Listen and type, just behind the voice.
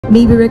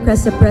May we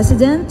request the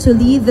President to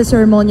lead the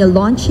ceremonial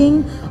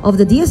launching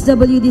of the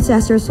DSWD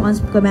Disaster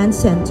Response Command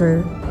Center.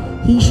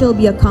 He shall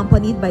be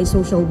accompanied by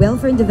Social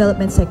Welfare and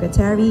Development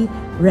Secretary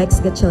Rex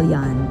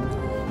Gatchalian.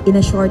 In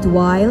a short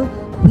while,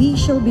 we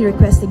shall be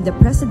requesting the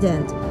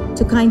President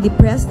to kindly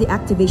press the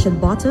activation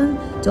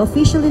button to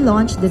officially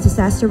launch the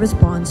Disaster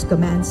Response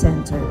Command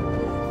Center.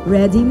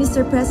 Ready,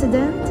 Mr.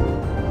 President?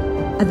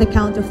 At the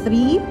count of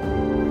 3,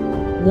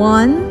 1,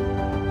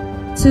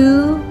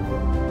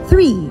 2,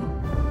 3.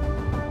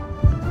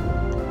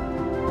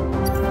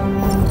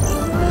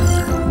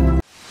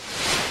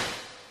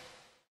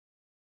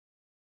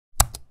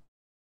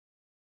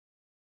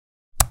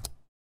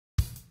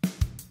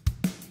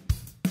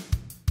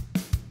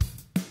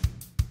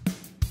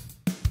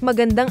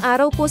 Magandang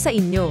araw po sa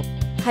inyo.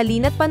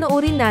 Halina't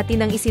panoorin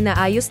natin ang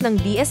isinaayos ng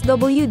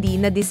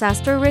DSWD na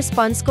Disaster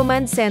Response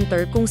Command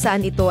Center kung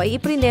saan ito ay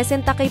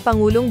iprinesenta kay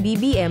Pangulong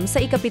BBM sa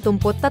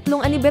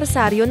ika-73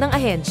 anibersaryo ng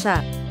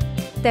ahensya.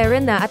 Tara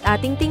na at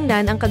ating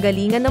tingnan ang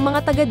kagalingan ng mga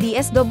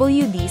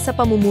taga-DSWD sa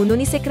pamumuno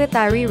ni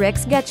Secretary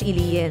Rex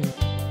Gatchalian.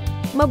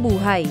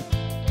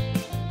 Mabuhay!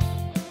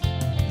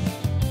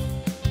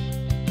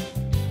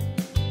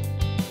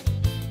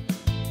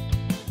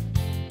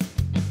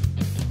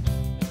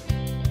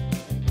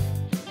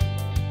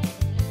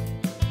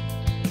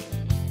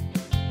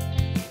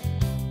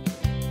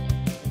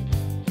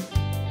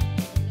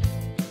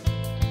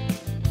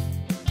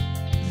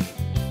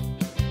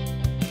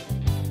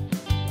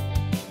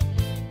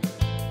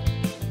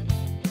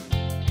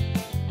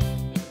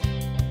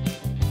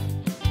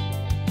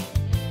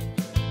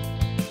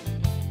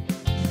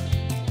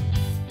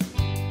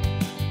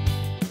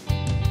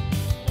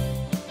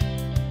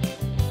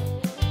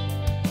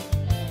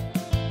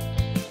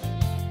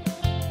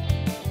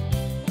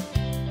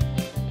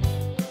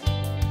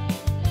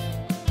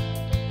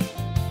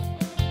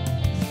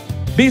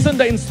 Based on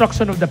the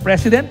instruction of the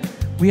President,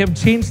 we have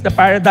changed the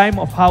paradigm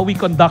of how we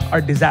conduct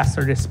our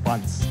disaster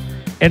response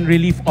and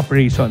relief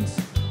operations.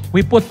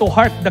 We put to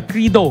heart the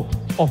credo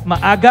of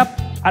maagap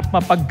at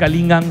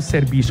mapagkalingang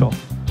serbisyo.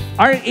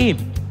 Our aim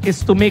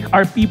is to make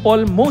our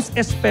people, most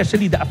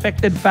especially the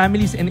affected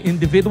families and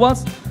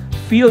individuals,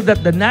 feel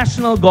that the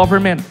national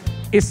government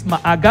is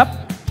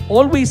maagap,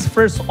 always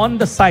first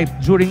on the site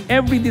during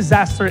every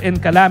disaster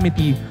and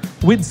calamity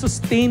with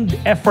sustained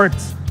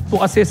efforts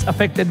to assist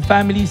affected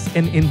families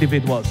and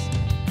individuals.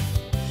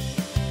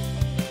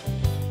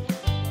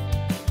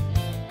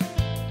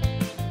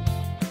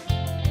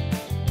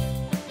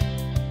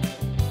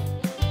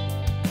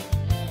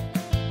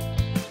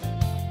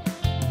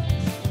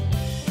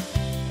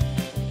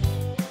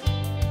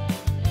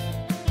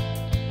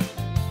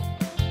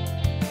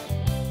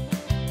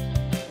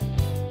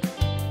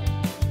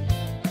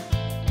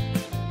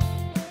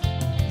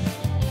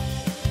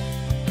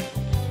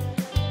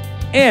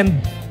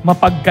 And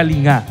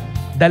mapagkalinga,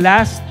 the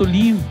last to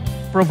leave,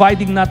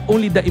 providing not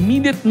only the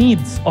immediate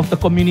needs of the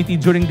community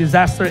during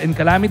disaster and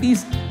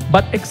calamities,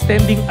 but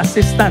extending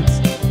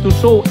assistance to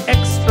show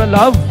extra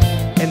love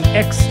and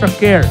extra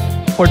care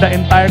for the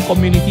entire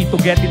community to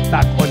get it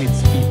back on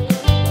its feet.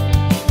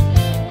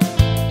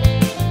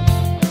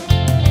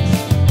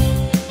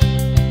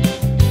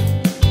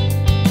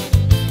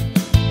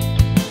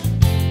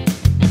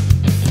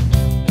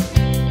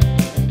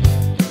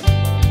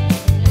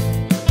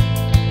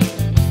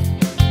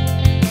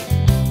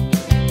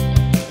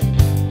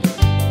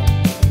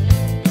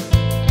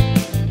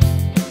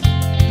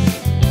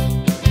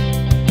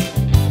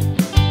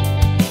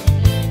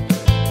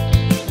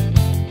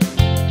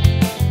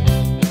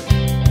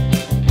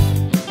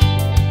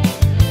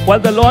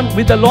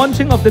 With the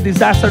launching of the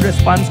Disaster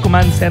Response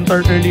Command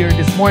Center earlier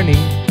this morning,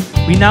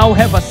 we now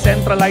have a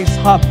centralized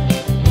hub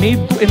made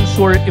to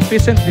ensure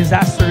efficient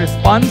disaster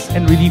response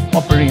and relief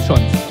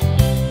operations.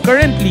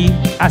 Currently,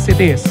 as it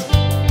is,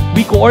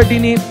 we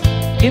coordinate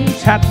in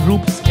chat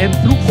groups and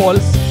through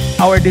calls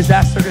our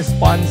disaster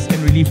response and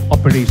relief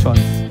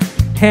operations.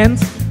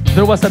 Hence,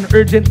 there was an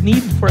urgent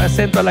need for a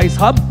centralized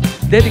hub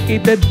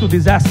dedicated to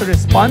disaster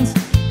response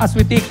as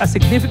we take a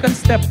significant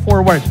step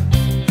forward,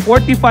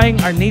 fortifying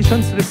our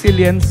nation's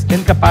resilience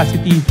and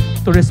capacity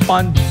to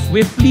respond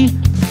swiftly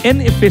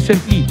and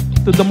efficiently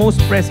to the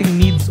most pressing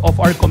needs of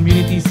our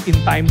communities in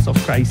times of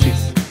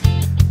crisis.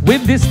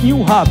 With this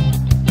new hub,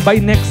 by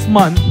next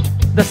month,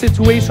 the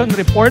situation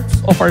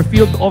reports of our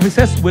field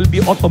offices will be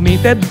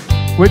automated,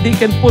 where they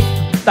can put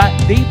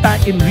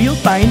data in real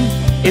time,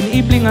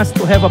 enabling us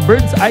to have a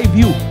bird's eye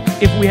view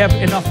if we have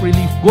enough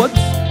relief goods,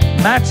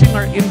 matching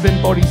our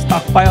inventory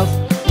stockpiles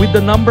with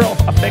the number of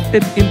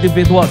affected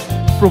individuals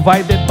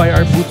provided by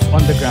our boots on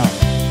the ground.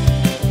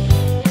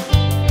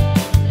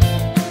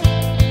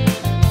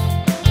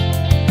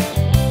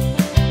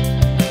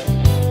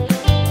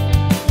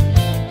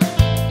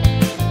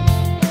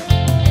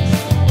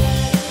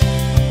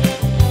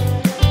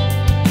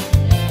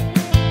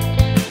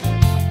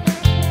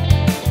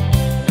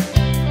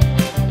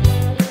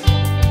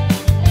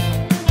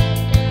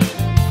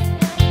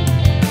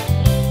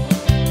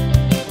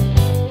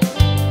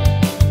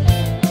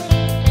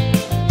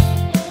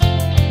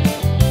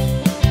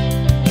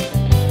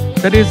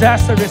 The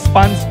Disaster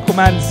Response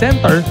Command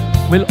Center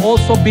will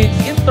also be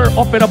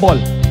interoperable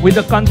with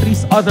the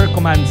country's other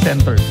command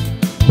centers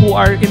who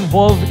are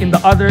involved in the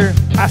other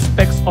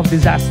aspects of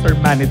disaster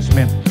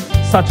management,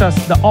 such as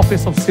the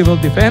Office of Civil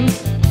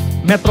Defense,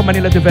 Metro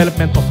Manila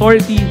Development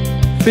Authority,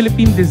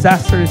 Philippine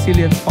Disaster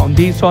Resilience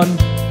Foundation,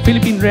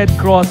 Philippine Red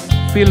Cross,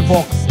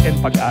 PhilVox, and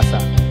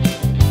Pag-asa.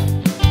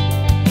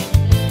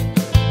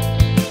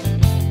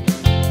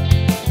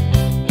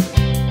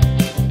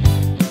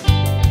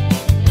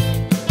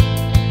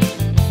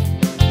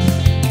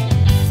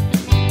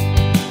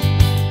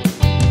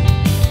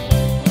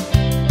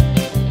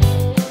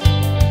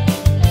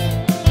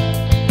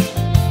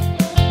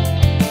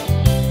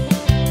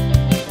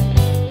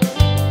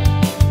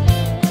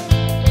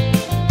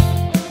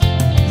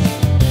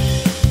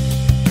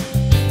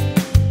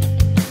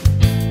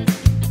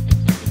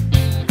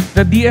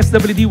 The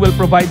DSWD will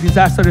provide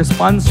disaster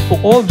response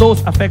to all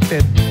those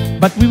affected,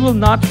 but we will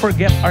not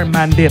forget our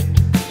mandate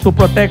to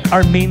protect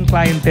our main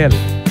clientele,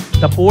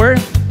 the poor,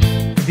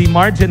 the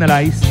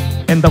marginalized,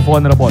 and the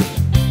vulnerable.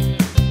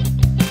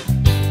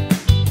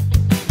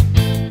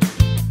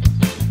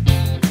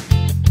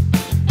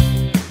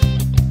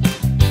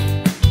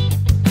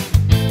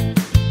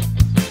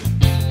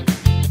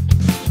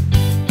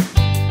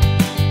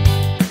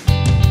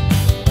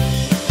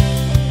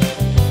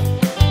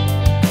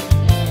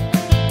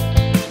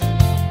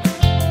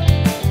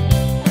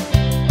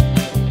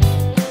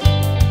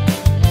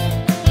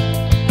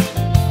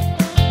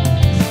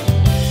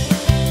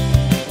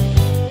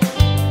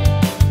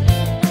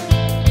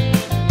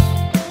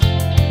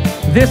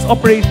 This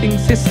operating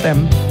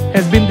system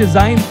has been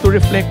designed to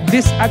reflect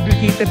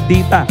disaggregated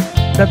data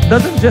that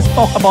doesn't just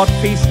talk about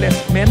faceless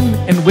men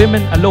and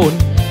women alone,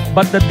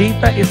 but the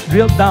data is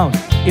drilled down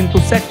into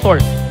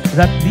sectors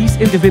that these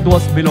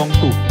individuals belong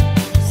to.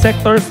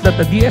 Sectors that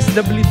the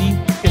DSWD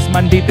is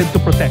mandated to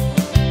protect: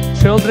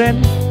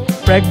 children,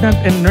 pregnant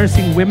and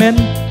nursing women,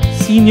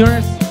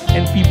 seniors,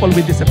 and people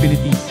with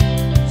disabilities,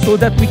 so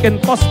that we can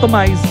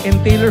customize and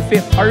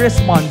tailor-fit our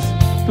response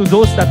to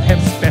those that have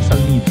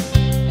special needs.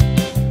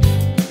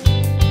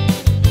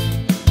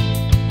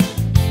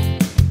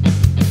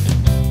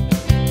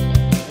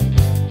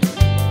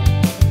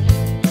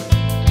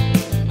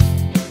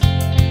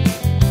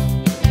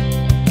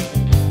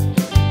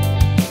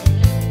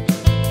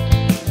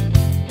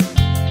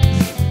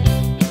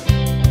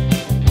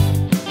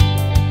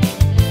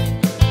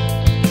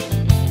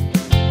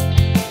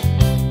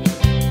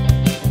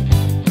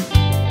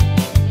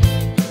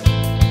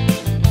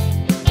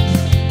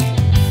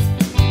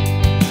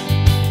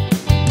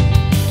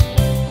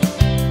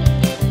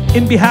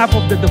 In behalf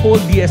of the whole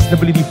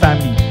DSWD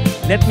family,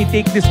 let me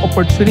take this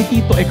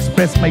opportunity to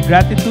express my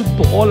gratitude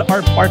to all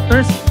our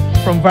partners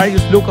from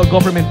various local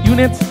government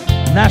units,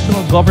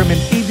 national government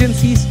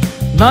agencies,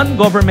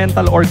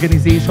 non-governmental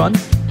organizations,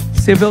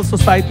 civil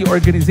society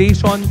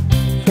organizations,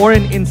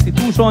 foreign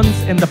institutions,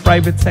 and the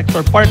private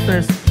sector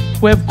partners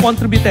who have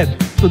contributed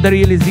to the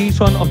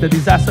realization of the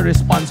disaster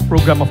response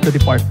program of the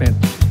department.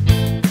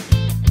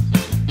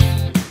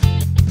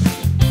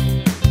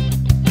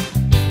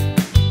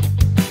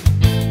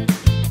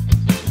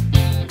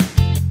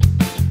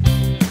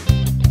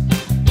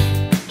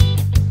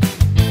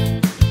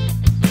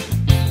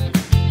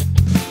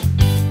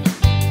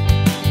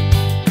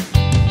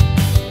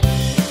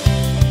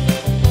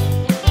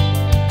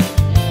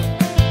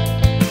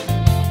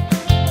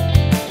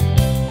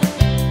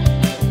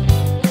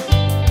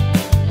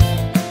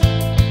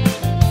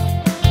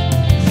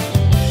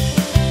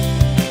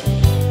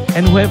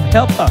 And who have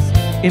helped us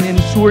in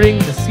ensuring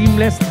the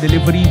seamless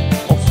delivery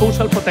of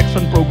social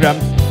protection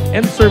programs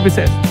and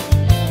services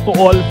to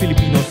all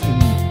Filipinos in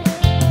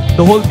need.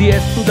 To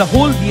the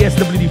whole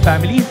DSWD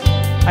family,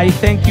 I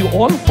thank you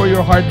all for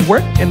your hard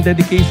work and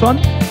dedication.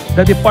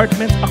 The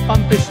department's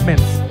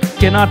accomplishments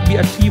cannot be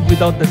achieved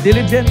without the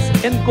diligence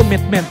and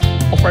commitment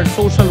of our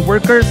social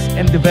workers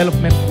and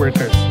development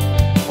workers,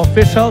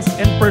 officials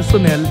and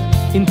personnel,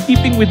 in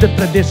keeping with the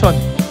tradition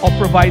of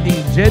providing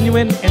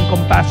genuine and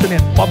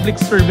compassionate public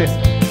service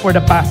for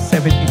the past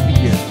 73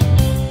 years.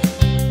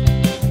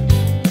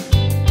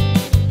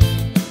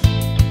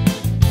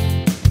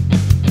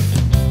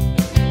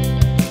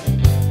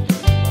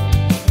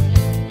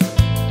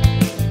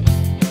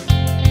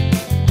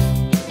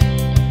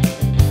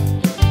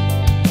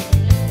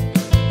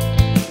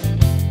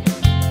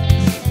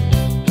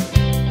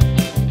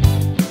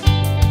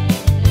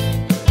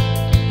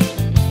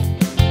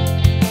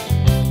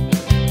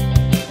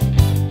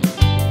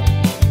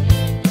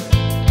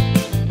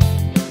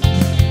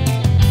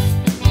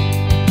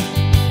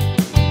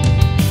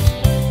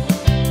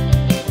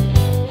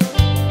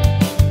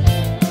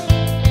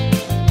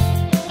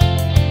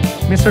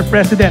 Mr.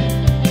 President,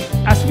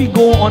 as we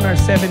go on our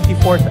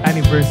 74th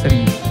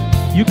anniversary,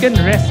 you can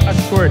rest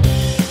assured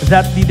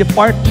that the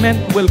department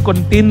will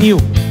continue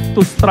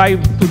to strive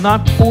to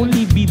not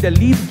only be the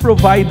lead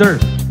provider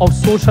of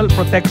social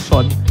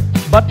protection,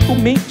 but to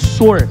make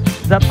sure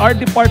that our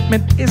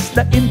department is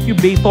the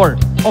incubator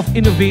of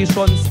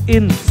innovations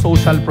in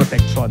social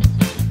protection.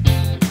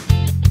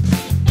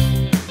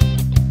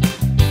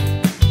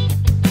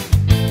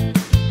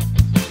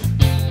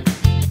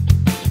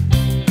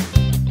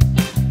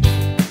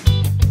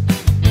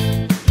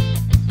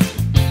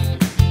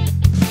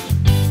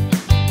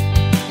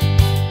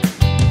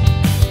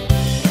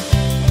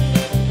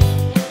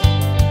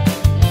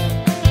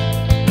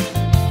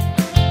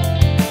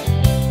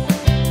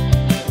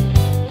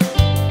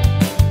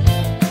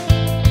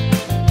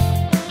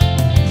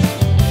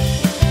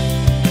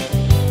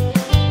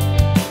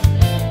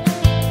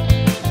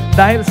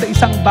 Dahil sa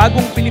isang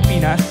bagong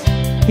Pilipinas,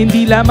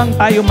 hindi lamang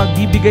tayo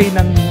magbibigay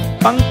ng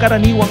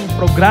pangkaraniwang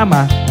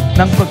programa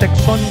ng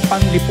proteksyon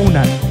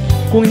panglipunan,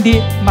 kung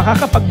hindi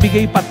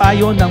makakapagbigay pa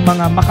tayo ng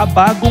mga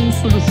makabagong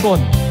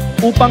solusyon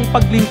upang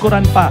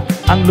paglingkuran pa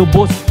ang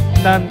lubos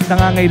na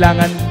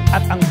nangangailangan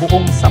at ang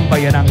buong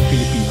sambayanang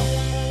Pilipino.